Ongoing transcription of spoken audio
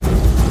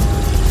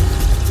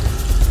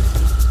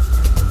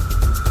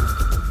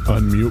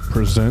Unmute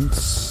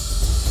presents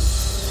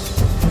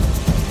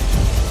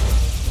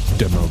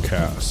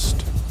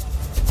Democast.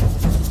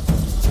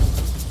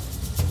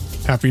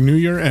 Happy New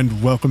Year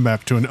and welcome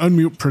back to an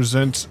Unmute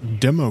Presents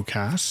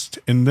Democast.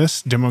 In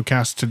this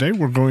Democast today,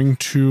 we're going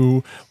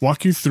to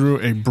walk you through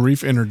a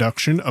brief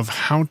introduction of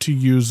how to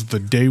use the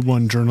Day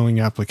One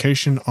journaling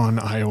application on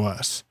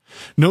iOS.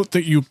 Note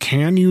that you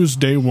can use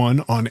Day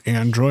One on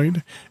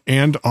Android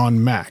and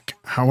on Mac.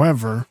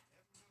 However,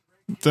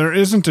 there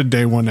isn't a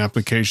Day One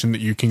application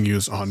that you can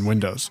use on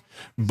Windows.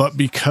 But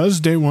because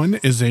Day One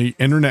is an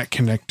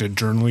internet-connected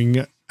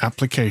journaling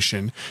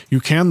application, you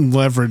can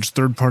leverage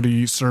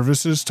third-party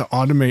services to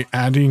automate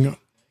adding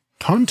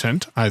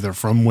content either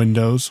from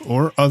Windows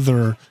or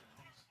other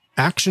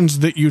actions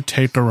that you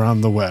take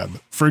around the web.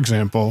 For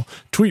example,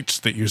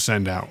 tweets that you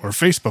send out or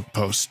Facebook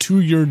posts to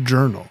your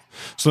journal.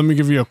 So let me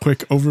give you a quick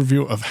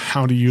overview of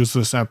how to use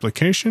this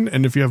application.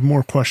 And if you have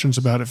more questions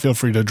about it, feel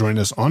free to join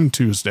us on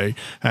Tuesday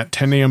at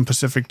 10 a.m.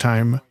 Pacific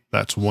time.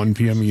 That's 1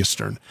 p.m.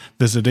 Eastern.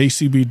 Visit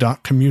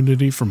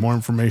acb.community for more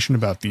information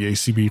about the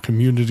ACB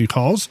community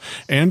calls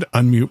and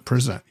Unmute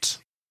Presents.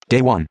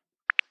 Day One.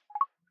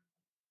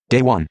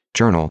 Day One,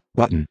 Journal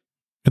button.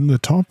 In the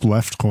top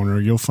left corner,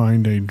 you'll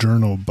find a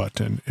journal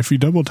button. If you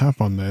double tap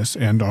on this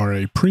and are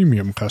a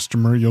premium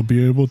customer, you'll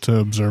be able to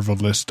observe a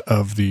list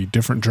of the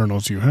different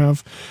journals you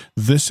have.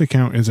 This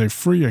account is a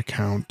free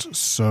account,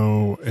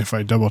 so if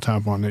I double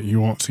tap on it, you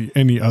won't see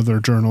any other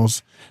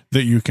journals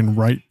that you can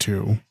write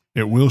to.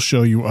 It will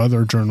show you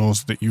other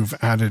journals that you've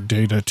added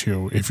data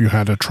to if you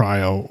had a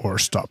trial or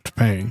stopped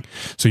paying.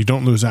 So you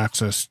don't lose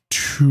access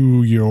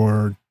to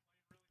your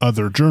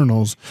other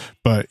journals,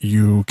 but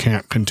you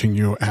can't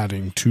continue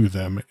adding to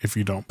them if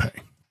you don't pay.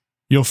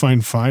 You'll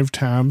find 5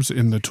 tabs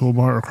in the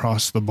toolbar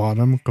across the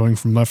bottom. Going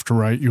from left to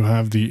right, you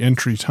have the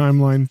entry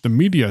timeline, the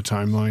media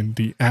timeline,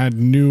 the add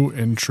new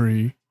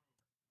entry,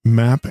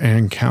 map,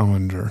 and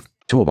calendar.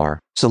 Toolbar,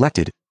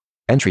 selected.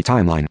 Entry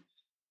timeline.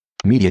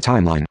 Media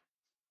timeline.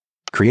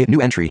 Create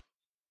new entry.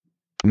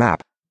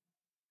 Map.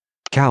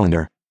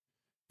 Calendar.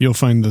 You'll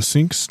find the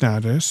sync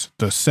status,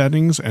 the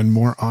settings, and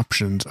more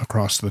options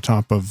across the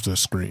top of the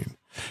screen.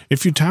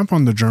 If you tap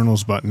on the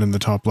Journals button in the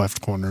top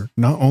left corner,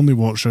 not only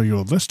will it show you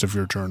a list of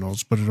your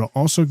journals, but it'll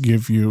also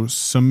give you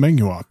some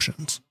menu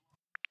options.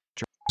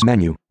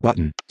 Menu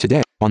button.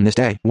 Today, on this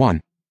day, 1.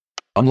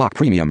 Unlock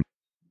premium.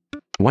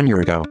 1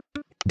 year ago.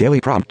 Daily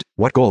prompt.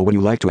 What goal would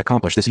you like to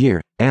accomplish this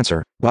year?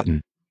 Answer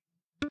button.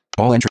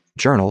 All entry.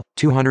 Journal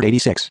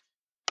 286.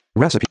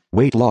 Recipe.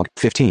 Weight log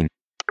 15.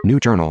 New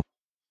journal.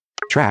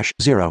 Trash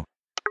 0.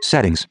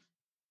 Settings.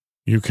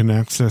 You can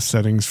access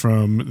settings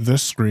from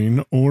this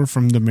screen or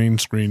from the main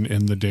screen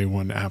in the Day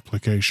One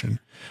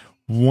application.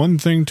 One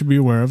thing to be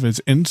aware of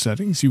is in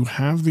settings, you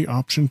have the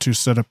option to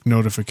set up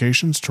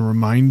notifications to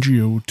remind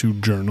you to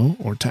journal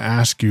or to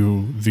ask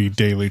you the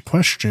daily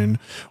question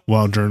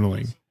while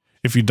journaling.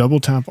 If you double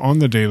tap on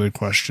the daily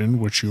question,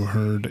 which you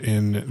heard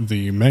in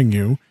the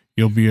menu,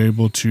 you'll be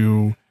able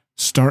to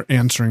start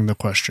answering the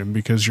question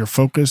because your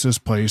focus is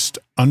placed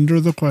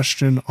under the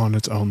question on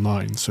its own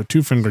line. So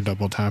 2-finger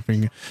double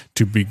tapping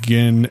to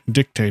begin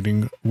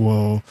dictating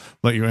will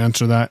let you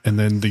answer that, and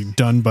then the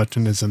done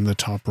button is in the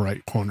top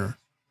right corner.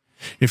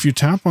 If you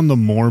tap on the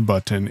more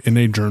button in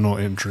a journal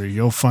entry,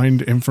 you'll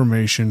find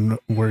information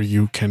where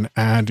you can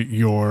add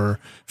your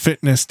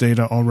fitness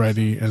data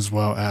already, as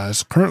well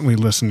as currently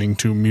listening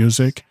to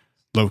music,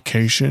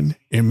 location,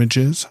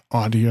 images,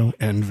 audio,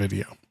 and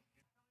video.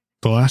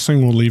 The last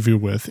thing we'll leave you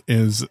with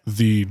is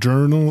the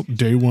Journal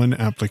Day One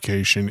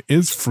application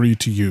is free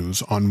to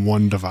use on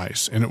one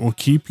device, and it will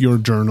keep your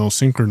journal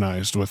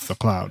synchronized with the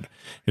cloud.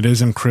 It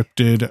is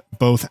encrypted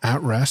both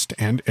at rest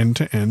and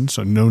end-to-end,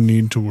 so no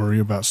need to worry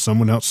about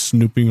someone else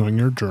snooping on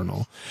your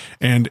journal.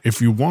 And if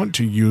you want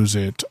to use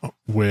it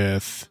on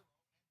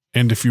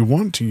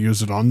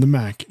the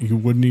Mac, you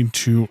would need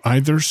to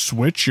either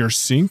switch your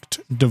synced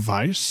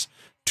device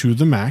to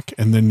the Mac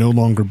and then no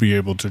longer be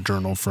able to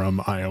journal from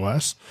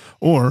iOS,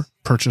 or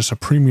purchase a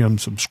premium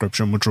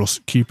subscription which will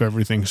keep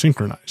everything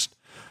synchronized.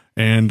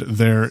 And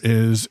there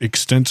is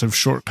extensive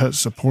shortcut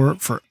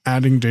support for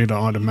adding data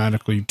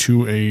automatically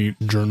to a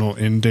journal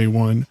in Day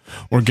One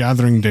or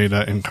gathering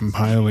data and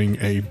compiling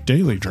a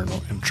daily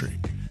journal entry.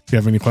 If you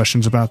have any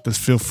questions about this,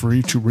 feel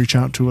free to reach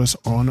out to us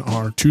on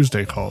our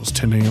Tuesday calls,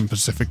 10 a.m.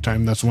 Pacific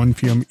time, that's 1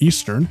 p.m.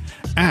 Eastern,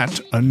 at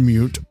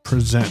Unmute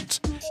Presents.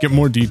 Get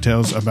more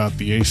details about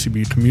the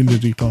ACB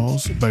community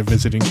calls by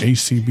visiting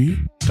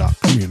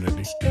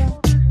acb.community.